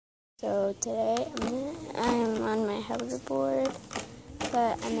So today I'm on my hoverboard,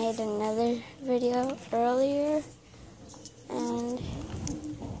 but I made another video earlier, and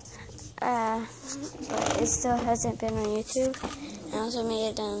but it still hasn't been on YouTube. I also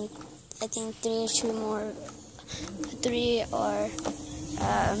made I think three or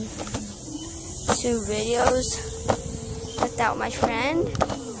two videos without my friend,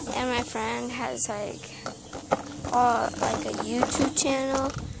 and my friend has like a YouTube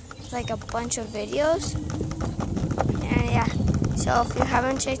channel, like a bunch of videos. And yeah, so if you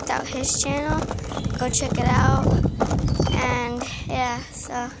haven't checked out his channel, go check it out. And yeah,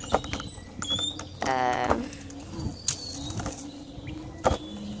 so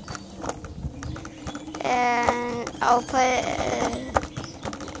and I'll put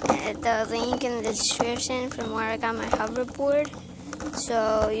the link in the description from where I got my hoverboard,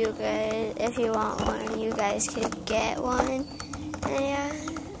 so you guys, if you want one, you guys could get one. And yeah,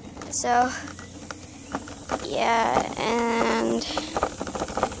 so yeah, and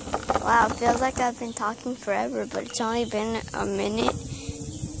wow, it feels like I've been talking forever, but it's only been a minute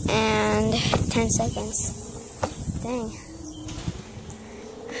and 10 seconds. Dang.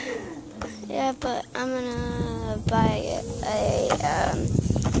 Yeah, but I'm gonna buy a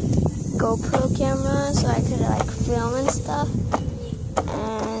GoPro camera so I could like film and stuff.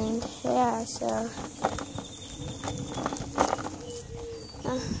 And yeah, so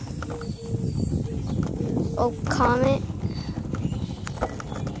comment,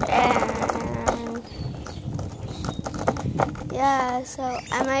 and yeah, so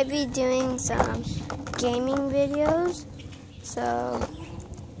I might be doing some gaming videos, so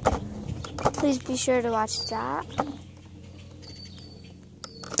please be sure to watch that.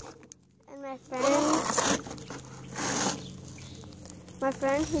 And my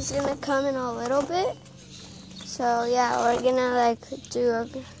friend, he's gonna come in a little bit. So yeah, we're gonna like do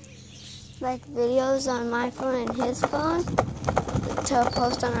videos on my phone and his phone to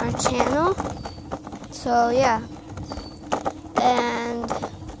post on our channel. So yeah, and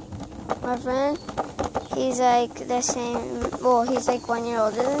my friend, he's like the same, well, he's like 1 year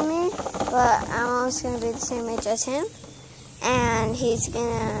older than me, but I'm almost gonna be the same age as him. And he's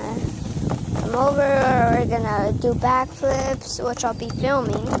gonna come over, we're gonna do backflips, which I'll be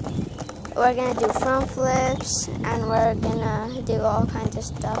filming. We're gonna do front flips, and we're gonna do all kinds of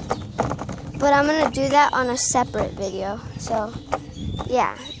stuff. But I'm gonna do that on a separate video. So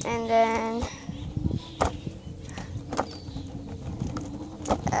yeah, and then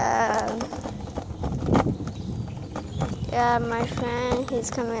yeah, my friend, he's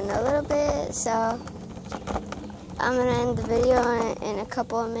coming a little bit, so I'm gonna end the video in a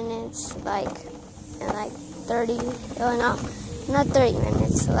couple of minutes, like in like 30, oh no, not 30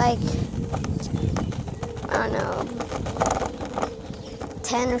 minutes, like, I don't know,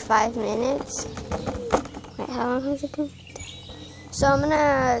 10 or 5 minutes. Wait, how long has it been? So I'm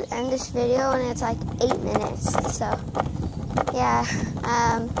gonna end this video and it's like 8 minutes, so yeah,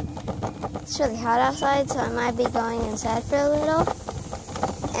 it's really hot outside, so I might be going inside for a little,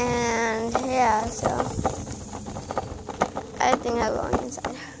 and yeah, so I think I'm going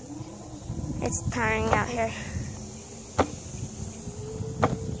inside. It's tiring out here.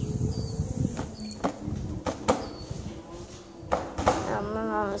 Oh, my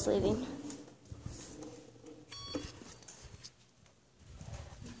mom is leaving.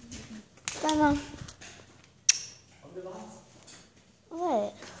 Bye, Mom.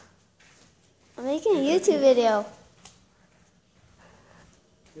 What? I'm making a YouTube video.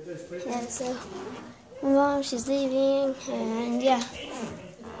 Yeah, so my mom, she's leaving, and yeah.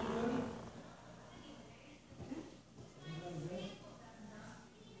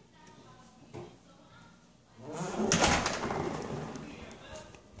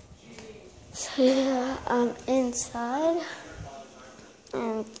 So yeah, I'm inside,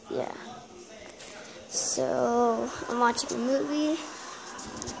 and yeah. So I'm watching a movie,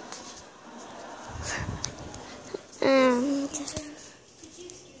 and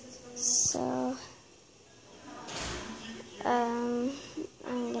so I'm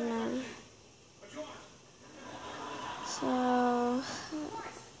gonna, so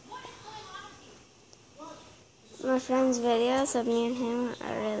my friend's videos of me and him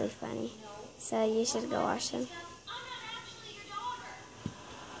are really funny, so you should go watch them.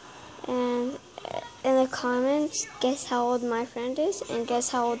 And in the comments, guess how old my friend is, and guess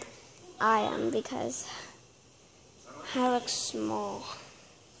how old I am, because I look small.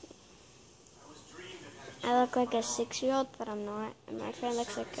 I look like a 6-year-old, but I'm not. And my friend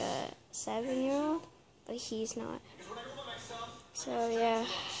looks like a 7-year-old, but he's not. So yeah,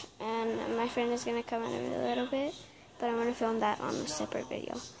 and my friend is going to come in a little bit, but I'm going to film that on a separate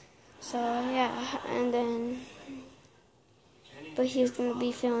video. So yeah, and then, but he's gonna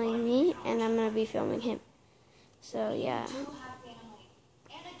be filming me, and I'm gonna be filming him. So yeah,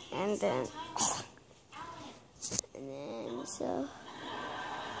 and then so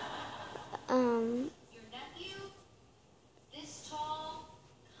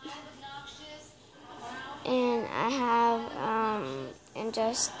and I have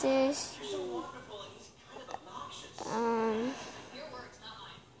Injustice,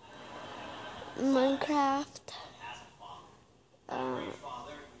 Minecraft,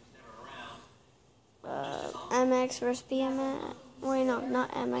 MX vs BMX. Wait, no,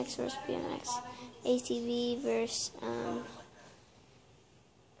 not MX vs BMX. ATV versus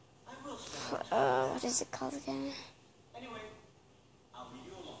what is it called again?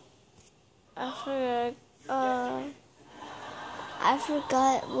 I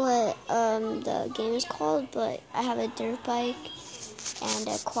forgot what the game is called, but I have a dirt bike and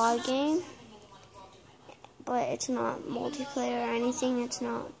a quad game, but it's not multiplayer or anything. It's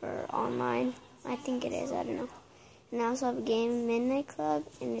not for online. I think it is. I don't know. And I also have a game, Midnight Club,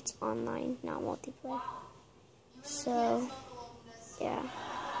 and it's online, not multiplayer. So yeah,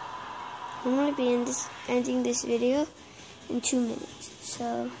 I'm gonna be ending this video in 2 minutes.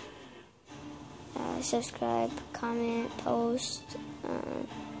 So subscribe, comment, post,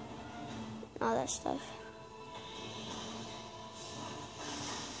 all that stuff.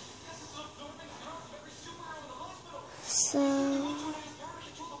 So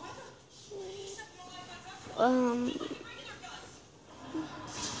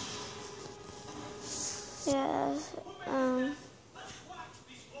yeah,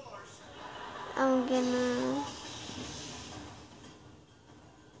 I'm gonna.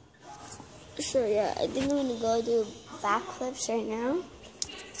 So yeah, I think I'm gonna go do backflips right now,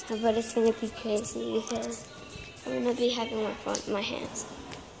 but it's gonna be crazy because I'm gonna be having my phone in my hands.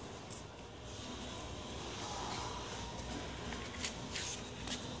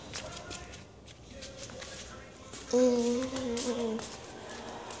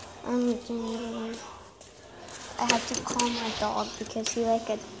 I have to calm my dog because he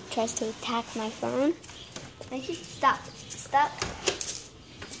tries to attack my phone. Stop.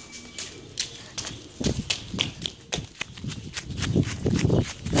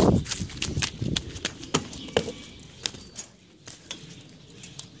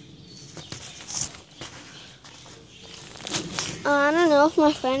 I don't know if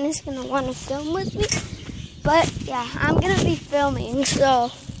my friend is gonna want to film with me, but yeah, I'm gonna be filming,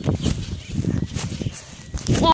 so